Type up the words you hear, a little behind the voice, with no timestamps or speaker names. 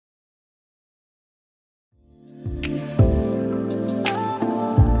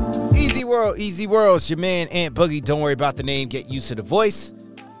world, easy world. It's your man, Ant Boogie. Don't worry about the name. Get used to the voice.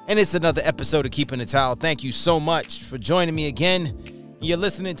 And it's another episode of Keeping the Towel. Thank you so much for joining me again. You're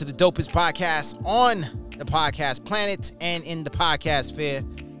listening to the dopest podcast on the podcast planet and in the podcast sphere.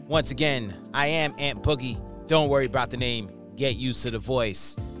 Once again, I am Ant Boogie. Don't worry about the name. Get used to the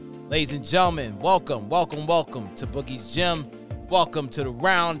voice. Ladies and gentlemen, welcome to Boogie's Gym. Welcome to the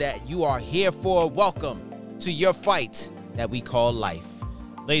round that you are here for. Welcome to your fight that we call life.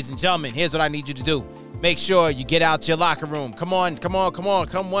 Ladies and gentlemen, here's what I need you to do. Make sure you get out your locker room. Come on. Come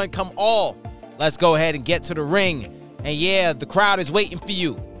all. Let's go ahead and get to the ring. And yeah, the crowd is waiting for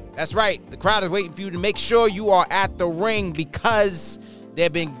you. That's right. The crowd is waiting for you to make sure you are at the ring because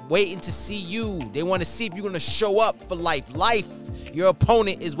they've been waiting to see you. They want to see if you're going to show up for life. Your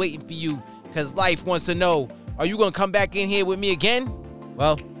opponent is waiting for you because life wants to know, are you going to come back in here with me again?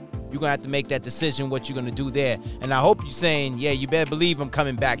 Well, you're going to have to make that decision what you're going to do there. And I hope you're saying, yeah, you better believe I'm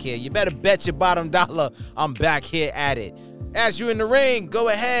coming back here. You better bet your bottom dollar I'm back here at it. As you're in the ring, go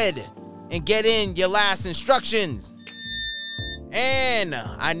ahead and get in your last instructions. And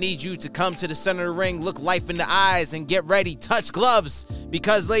I need you to come to the center of the ring, look life in the eyes, and get ready. Touch gloves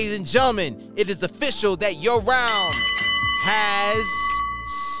because, ladies and gentlemen, it is official that your round has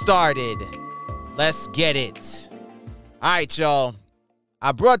started. Let's get it. All right, y'all.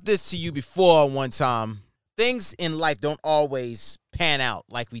 I brought this to you before one time. Things in life don't always pan out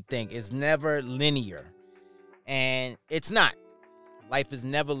like we think. It's never linear. And it's not. Life is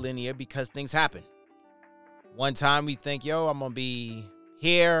never linear because things happen. One time we think, I'm going to be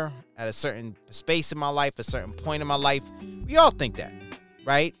here at a certain space in my life, a certain point in my life. We all think that,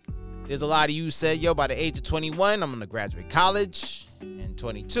 right? There's a lot of you who said, by the age of 21, I'm going to graduate college. And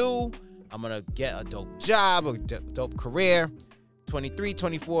 22, I'm going to get a dope job, a dope career. 23,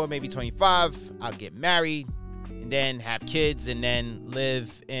 24, maybe 25, I'll get married and then have kids and then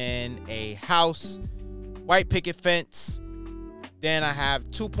live in a house, white picket fence. Then I have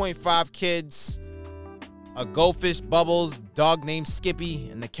 2.5 kids, a goldfish, Bubbles, dog named Skippy,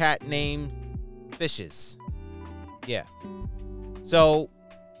 and a cat named Fishes. Yeah. So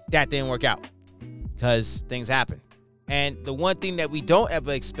that didn't work out because things happen. And the one thing that we don't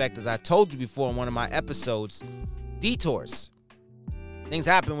ever expect, as I told you before in one of my episodes, detours. Things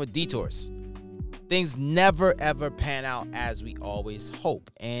happen with detours. Things never, ever pan out as we always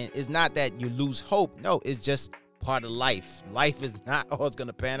hope. And it's not that you lose hope. No, it's just part of life. Life is not always going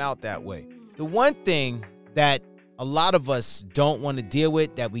to pan out that way. The one thing that a lot of us don't want to deal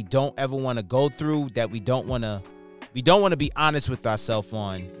with, that we don't ever want to go through, that we don't want to be honest with ourselves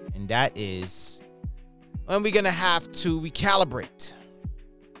on, and that is when we're going to have to recalibrate.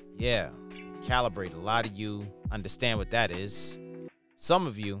 Yeah, calibrate. A lot of you understand what that is. Some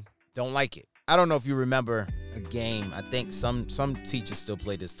of you don't like it. I don't know if you remember a game. I think some teachers still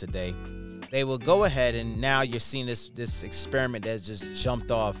play this today. They will go ahead and now you're seeing this experiment that's just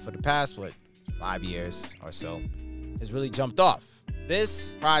jumped off for the past, 5 years or so. It's really jumped off.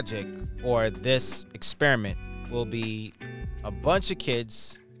 This project or this experiment will be a bunch of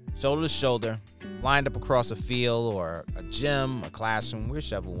kids, shoulder to shoulder, lined up across a field or a gym, a classroom,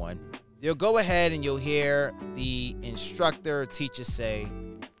 whichever one. You'll go ahead and you'll hear the instructor or teacher say,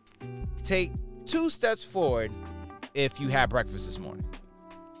 take 2 steps forward if you had breakfast this morning.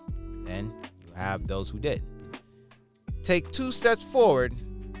 Then you have those who did. Take 2 steps forward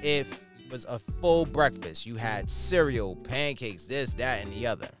if it was a full breakfast. You had cereal, pancakes, this, that, and the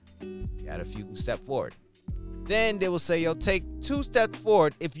other. You had a few who stepped forward. Then they will say, take 2 steps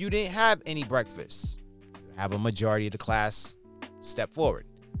forward if you didn't have any breakfast. You have a majority of the class step forward.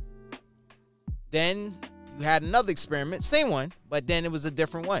 Then you had another experiment, same one, but then it was a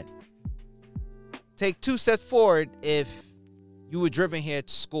different one. Take 2 steps forward if you were driven here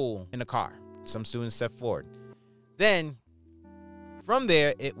to school in a car. Some students stepped forward. Then from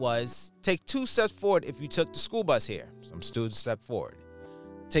there, it was take 2 steps forward if you took the school bus here. Some students stepped forward.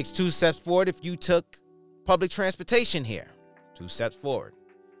 Takes 2 steps forward if you took public transportation here. 2 steps forward.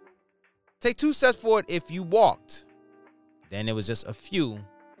 Take 2 steps forward if you walked. Then it was just a few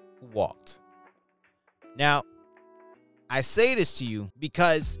who walked. Now, I say this to you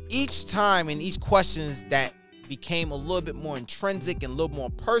because each time in each questions that became a little bit more intrinsic and a little more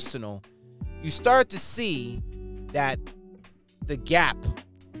personal, you start to see that the gap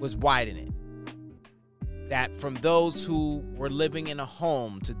was widening. That from those who were living in a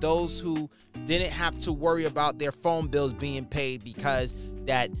home to those who didn't have to worry about their phone bills being paid because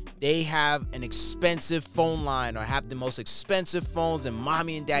that they have an expensive phone line or have the most expensive phones and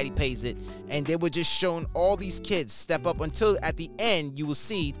mommy and daddy pays it, and they were just showing all these kids step up until at the end you will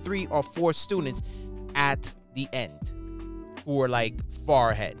see 3 or 4 students at the end who were like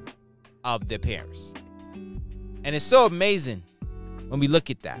far ahead. of their parents. And it's so amazing when we look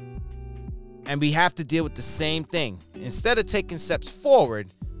at that. And we have to deal with the same thing. Instead of taking steps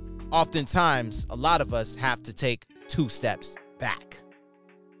forward, oftentimes a lot of us have to take 2 steps back.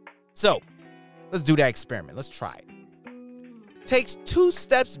 So let's do that experiment. Let's try it. Take 2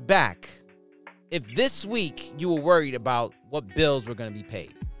 steps back if this week you were worried about what bills were going to be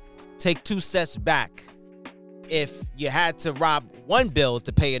paid. Take 2 steps back if you had to rob one bill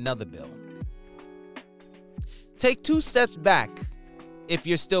to pay another bill. Take 2 steps back if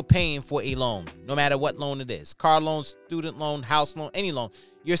you're still paying for a loan, no matter what loan it is. Car loan, student loan, house loan, any loan.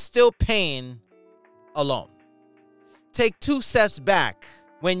 You're still paying a loan. Take 2 steps back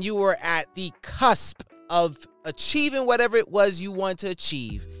when you were at the cusp of achieving whatever it was you want to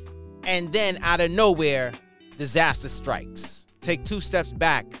achieve, and then out of nowhere, disaster strikes. Take 2 steps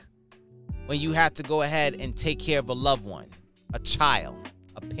back when you had to go ahead and take care of a loved one, a child,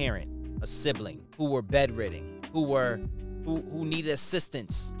 a parent, a sibling who were bedridden, who needed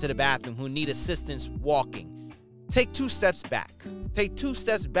assistance to the bathroom, who need assistance walking. Take 2 steps back. Take 2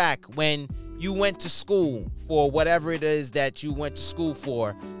 steps back when you went to school for whatever it is that you went to school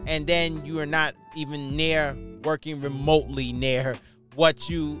for, and then you are not even near working remotely near what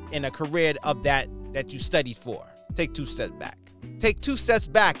you in a career of that you studied for. Take 2 steps back. Take 2 steps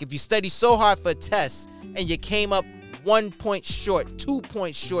back if you studied so hard for a test and you came up 1 point short, 2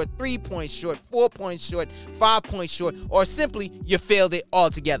 points short, 3 points short, 4 points short, 5 points short, or simply you failed it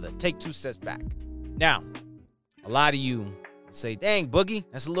altogether. Take 2 steps back. Now, a lot of you say, dang, Boogie,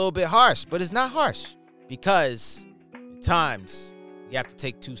 that's a little bit harsh, but it's not harsh because at times you have to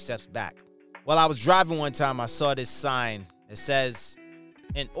take 2 steps back. While I was driving one time, I saw this sign that says,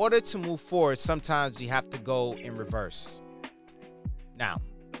 in order to move forward, sometimes you have to go in reverse. Now,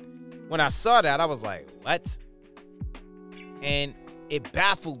 when I saw that, I was like, what? And it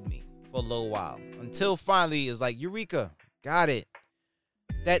baffled me for a little while until finally it was like, Eureka, got it.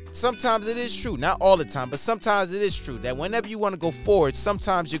 That sometimes it is true, not all the time, but sometimes it is true that whenever you want to go forward,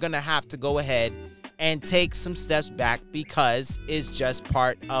 sometimes you're going to have to go ahead and take some steps back because it's just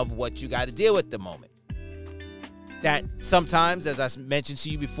part of what you got to deal with at the moment. That sometimes, as I mentioned to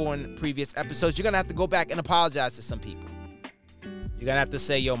you before in previous episodes, you're going to have to go back and apologize to some people. You're going to have to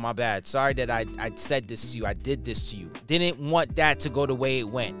say, yo, my bad. Sorry that I said this to you. I did this to you. Didn't want that to go the way it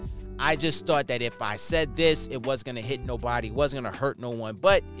went. I just thought that if I said this, it wasn't going to hit nobody, it wasn't going to hurt no one,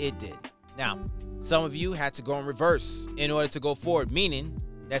 but it did. Now, some of you had to go in reverse in order to go forward, meaning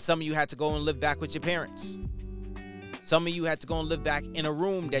that some of you had to go and live back with your parents. Some of you had to go and live back in a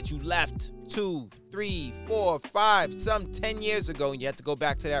room that you left 2, 3, 4, 5, some 10 years ago, and you had to go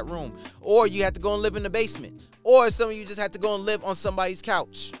back to that room. Or you had to go and live in the basement. Or some of you just had to go and live on somebody's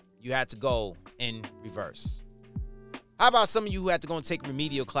couch. You had to go in reverse. How about some of you who had to go and take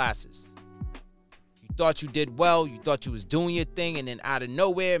remedial classes? You thought you did well, you thought you was doing your thing, and then out of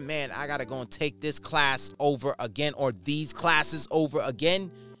nowhere, man, I gotta go and take this class over again, or these classes over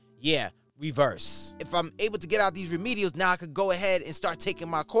again. Yeah, reverse. If I'm able to get out these remedials, now I could go ahead and start taking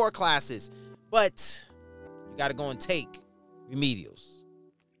my core classes. But you gotta go and take remedials.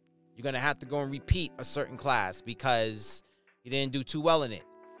 You're gonna have to go and repeat a certain class because you didn't do too well in it.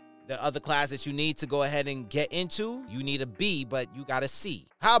 The other class that you need to go ahead and get into, you need a B, but you got a C.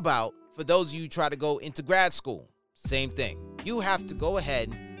 How about for those of you who try to go into grad school? Same thing. You have to go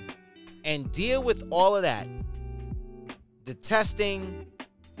ahead and deal with all of that. The testing,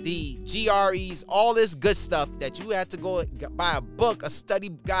 the GREs, all this good stuff that you had to go buy a book, a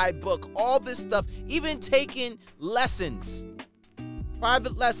study guide book, all this stuff, even taking lessons,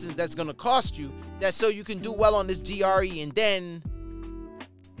 private lessons that's going to cost you, that so you can do well on this GRE, and then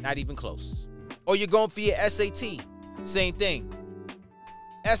not even close. Or you're going for your SAT. Same thing.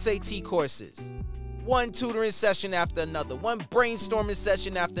 SAT courses. One tutoring session after another. One brainstorming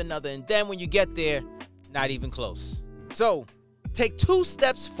session after another. And then when you get there, not even close. So, take 2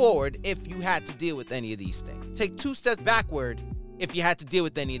 steps forward if you had to deal with any of these things. Take 2 steps backward if you had to deal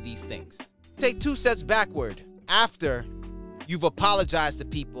with any of these things. Take 2 steps backward after you've apologized to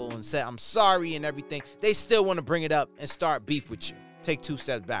people and said, I'm sorry and everything. They still want to bring it up and start beef with you. Take 2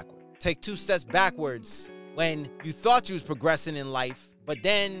 steps backward. Take 2 steps backwards when you thought you was progressing in life, but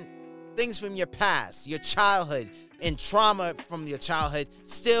then things from your past, your childhood, and trauma from your childhood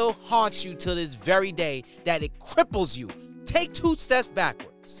still haunts you till this very day that it cripples you. Take 2 steps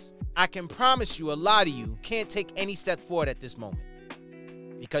backwards. I can promise you a lot of you can't take any step forward at this moment.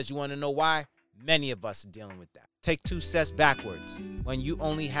 Because you want to know why? Many of us are dealing with that. Take 2 steps backwards when you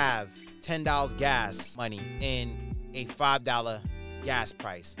only have $10 gas money in a $5 gas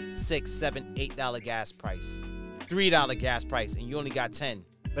price, $6, $7, $8 gas price, $3 gas price, and you only got 10.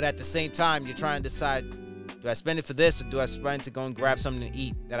 But at the same time, you're trying to decide, do I spend it for this or do I spend it to go and grab something to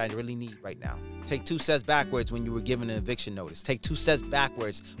eat that I really need right now? Take 2 steps backwards when you were given an eviction notice. Take 2 steps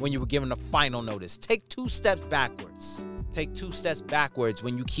backwards when you were given a final notice. Take 2 steps backwards. Take 2 steps backwards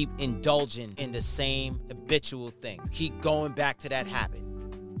when you keep indulging in the same habitual thing. You keep going back to that habit,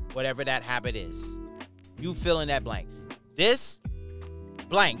 whatever that habit is. You fill in that blank. This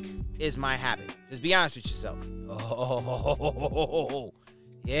blank is my habit. Just be honest with yourself. Oh,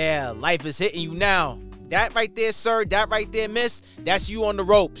 yeah, life is hitting you now. That right there, sir, that right there, miss, that's you on the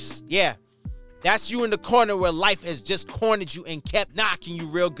ropes. Yeah, that's you in the corner where life has just cornered you and kept knocking you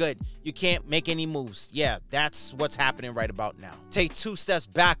real good. You can't make any moves. Yeah, that's what's happening right about now. Take 2 steps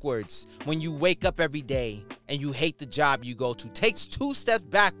backwards when you wake up every day and you hate the job you go to. Take 2 steps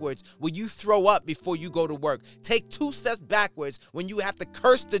backwards when you throw up before you go to work. Take 2 steps backwards when you have to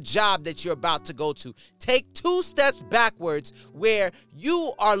curse the job that you're about to go to. Take 2 steps backwards where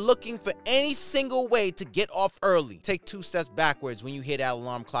you are looking for any single way to get off early. Take 2 steps backwards when you hear that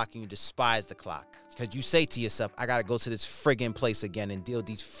alarm clock and you despise the clock. Because you say to yourself, I got to go to this friggin' place again and deal with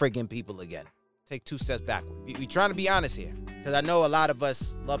these friggin' people again. Take 2 steps backward. We're trying to be honest here. Because I know a lot of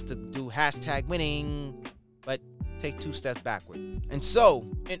us love to do #winning, but take 2 steps backward. And so,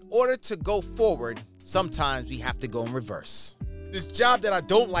 in order to go forward, sometimes we have to go in reverse. This job that I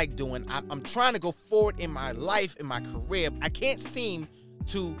don't like doing, I'm trying to go forward in my life, in my career. I can't seem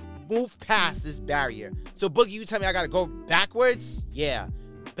to move past this barrier. So, Boogie, you tell me I got to go backwards? Yeah.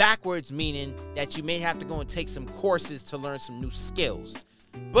 Backwards meaning that you may have to go and take some courses to learn some new skills.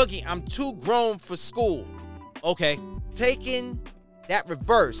 Boogie, I'm too grown for school. Okay. Taking that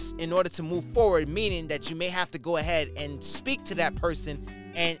reverse in order to move forward, meaning that you may have to go ahead and speak to that person,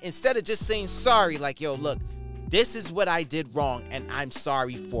 and instead of just saying sorry, like, yo, look, this is what I did wrong and I'm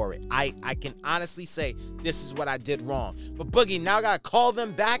sorry for it. I can honestly say this is what I did wrong. But Boogie, now I gotta call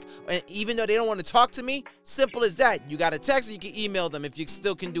them back, and even though they don't want to talk to me, simple as that. You got a text or you can email them if you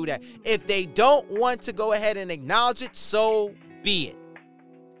still can do that. If they don't want to go ahead and acknowledge it, so be it.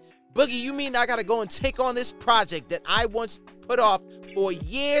 Boogie, you mean I gotta go and take on this project that I once put off for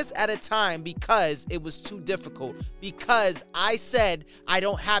years at a time because it was too difficult, because I said I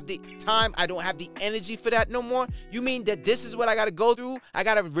don't have the time, I don't have the energy for that no more? You mean that this is what I gotta go through? I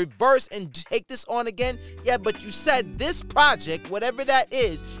gotta reverse and take this on again? Yeah, but you said this project, whatever that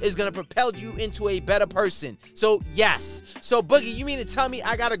is gonna propel you into a better person. So yes. So Boogie, you mean to tell me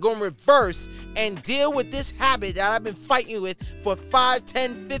I gotta go in reverse and deal with this habit that I've been fighting with for 5,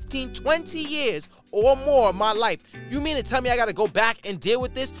 10, 15, 20 years or more of my life? You mean to tell me I gotta go back and deal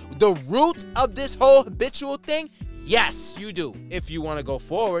with this? The root of this whole habitual thing? Yes, you do. If you want to go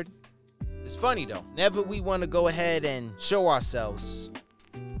forward. It's funny though. Whenever we want to go ahead and show ourselves,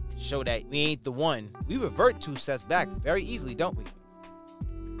 show that we ain't the one, we revert 2 steps back very easily, don't we?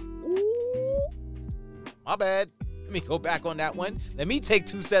 Ooh, my bad. Let me go back on that one. Let me take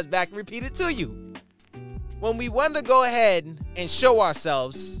 2 steps back and repeat it to you. When we want to go ahead and show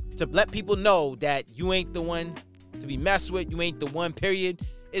ourselves, to let people know that you ain't the one to be messed with, you ain't the one, period,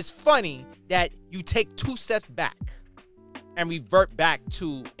 it's funny that you take 2 steps back and revert back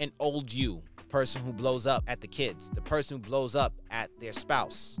to an old you, the person who blows up at the kids, the person who blows up at their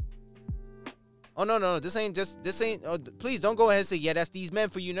spouse. Oh, no, this ain't, please don't go ahead and say, yeah, that's these men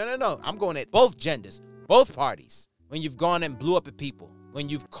for you. No. I'm going at both genders, both parties. When you've gone and blew up at people, when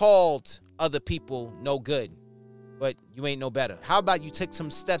you've called other people no good, but you ain't no better. How about you take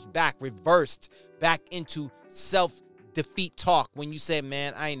some steps back, reversed back into self-defeat talk when you say,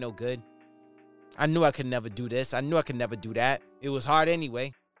 man, I ain't no good. I knew I could never do this. I knew I could never do that. It was hard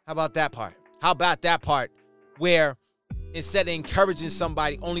anyway. How about that part? How about that part where instead of encouraging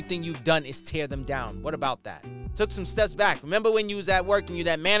somebody, only thing you've done is tear them down? What about that? Took some steps back. Remember when you was at work and you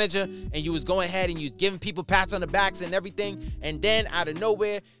that manager and you was going ahead and you was giving people pats on the backs and everything, and then out of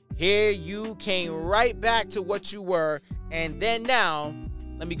nowhere, here you came right back to what you were, and then now,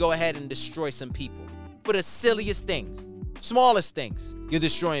 let me go ahead and destroy some people for the silliest things, smallest things you're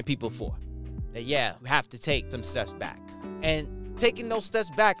destroying people for. That yeah, you have to take some steps back. And taking those steps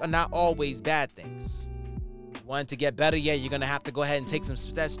back are not always bad things. You want to get better? Yeah, you're going to have to go ahead and take some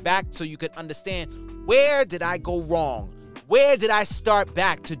steps back so you could understand, where did I go wrong? Where did I start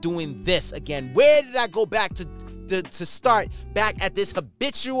back to doing this again? Where did I go back to start back at this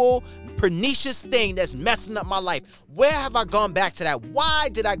habitual, pernicious thing that's messing up my life? Where have I gone back to that? Why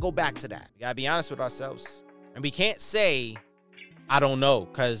did I go back to that? We gotta be honest with ourselves. And we can't say, I don't know,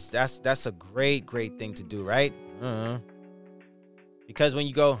 because that's a great thing to do, right? Because when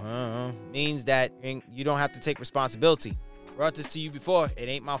you go, means that you don't have to take responsibility. I brought this to you before. It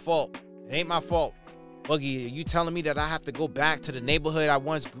ain't my fault. It ain't my fault. Boogie, are you telling me that I have to go back to the neighborhood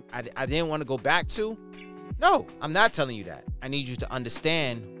I didn't want to go back to? No, I'm not telling you that. I need you to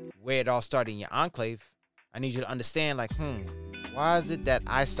understand where it all started in your enclave. I need you to understand, like, why is it that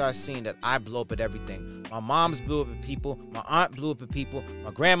I start seeing that I blow up at everything? My mom's blew up at people. My aunt blew up at people.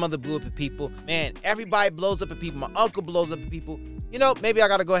 My grandmother blew up at people. Man, everybody blows up at people. My uncle blows up at people. You know, maybe I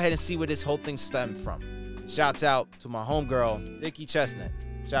got to go ahead and see where this whole thing stemmed from. Shouts out to my homegirl, Vicky Chestnut.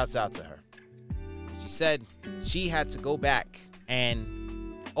 Shouts out to her. She said she had to go back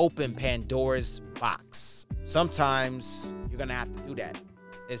and open Pandora's box. Sometimes you're going to have to do that.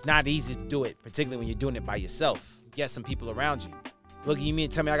 It's not easy to do it, particularly when you're doing it by yourself. Get some people around you. Boogie, you mean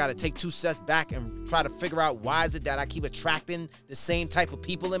to tell me I got to take 2 steps back and try to figure out why is it that I keep attracting the same type of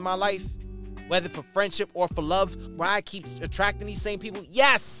people in my life? Whether for friendship or for love, why I keep attracting these same people?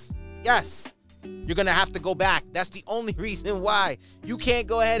 Yes. You're going to have to go back. That's the only reason why. You can't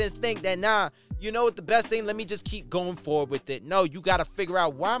go ahead and think that, nah, you know what the best thing, let me just keep going forward with it. No, you got to figure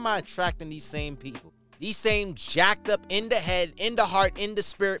out, why am I attracting these same people? These same jacked up in the head, in the heart, in the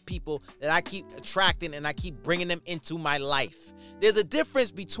spirit people that I keep attracting, and I keep bringing them into my life. There's a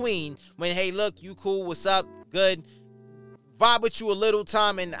difference between when, hey, look, you cool, what's up, good, vibe with you a little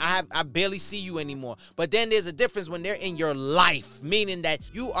time, and I barely see you anymore. But then there's a difference when they're in your life, meaning that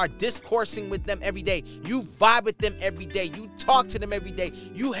you are discoursing with them every day. You vibe with them every day. You talk to them every day.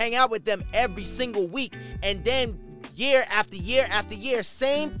 You hang out with them every single week. And then year after year after year,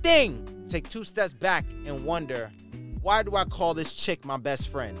 same thing. Take 2 steps back and wonder, why do I call this chick my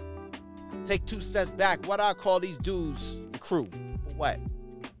best friend? Take 2 steps back. Why do I call these dudes the crew? For what?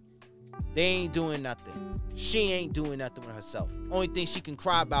 They ain't doing nothing. She ain't doing nothing with herself. Only thing she can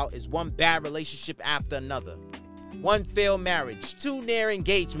cry about is one bad relationship after another. One failed marriage, 2 near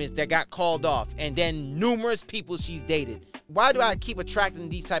engagements that got called off, and then numerous people she's dated. Why do I keep attracting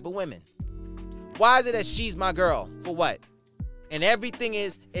these type of women? Why is it that she's my girl? For what? And everything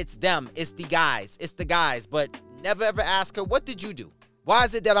is, it's them, it's the guys, but never ever ask her, what did you do? Why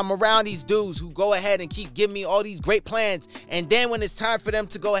is it that I'm around these dudes who go ahead and keep giving me all these great plans, and then when it's time for them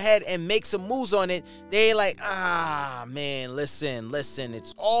to go ahead and make some moves on it, they like, man, listen,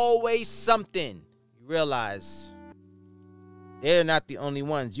 it's always something. You realize they're not the only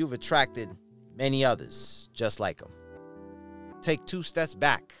ones. You've attracted many others just like them. Take 2 steps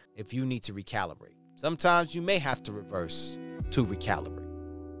back if you need to recalibrate. Sometimes you may have to reverse to recalibrate.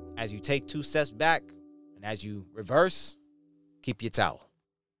 As you take 2 steps back and as you reverse, keep your towel.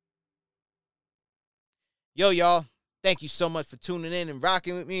 Yo, y'all, thank you so much for tuning in and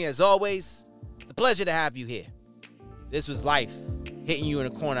rocking with me. As always, it's a pleasure to have you here. This was life hitting you in a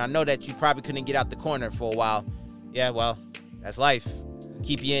corner. I know that you probably couldn't get out the corner for a while. Yeah, well, that's life.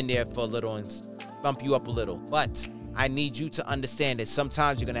 Keep you in there for a little and thump you up a little. But I need you to understand that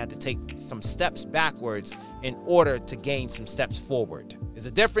sometimes you're going to have to take some steps backwards in order to gain some steps forward. There's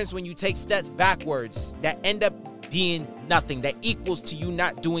a difference when you take steps backwards that end up being nothing, that equals to you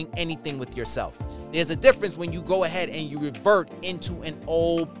not doing anything with yourself. There's a difference when you go ahead and you revert into an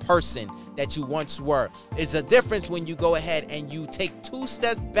old person that you once were. There's a difference when you go ahead and you take 2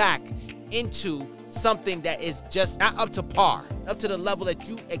 steps back into something that is just not up to par, up to the level that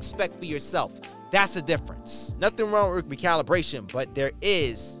you expect for yourself. That's the difference. Nothing wrong with recalibration, but there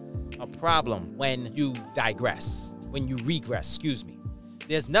is a problem when you regress.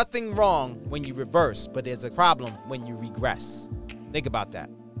 There's nothing wrong when you reverse, but there's a problem when you regress. Think about that.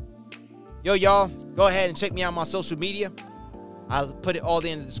 Yo, y'all, go ahead and check me out on my social media. I'll put it all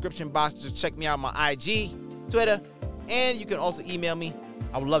in the description box. Just check me out on my IG, Twitter, and you can also email me.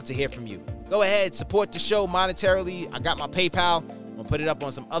 I would love to hear from you. Go ahead, support the show monetarily. I got my PayPal. I'll put it up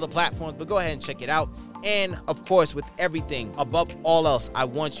on some other platforms, but go ahead and check it out. And of course, with everything, above all else, I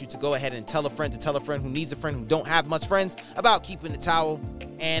want you to go ahead and tell a friend who needs a friend who don't have much friends about Keeping the Towel,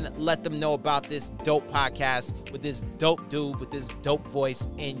 and let them know about this dope podcast with this dope dude with this dope voice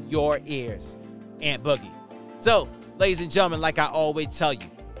in your ears, Ant Boogie. So, ladies and gentlemen, like I always tell you,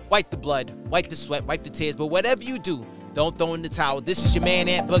 wipe the blood, wipe the sweat, wipe the tears, but whatever you do, don't throw in the towel. This is your man,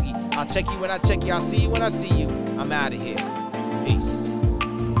 Ant Boogie. I'll check you when I check you. I'll see you when I see you. I'm out of here. Peace.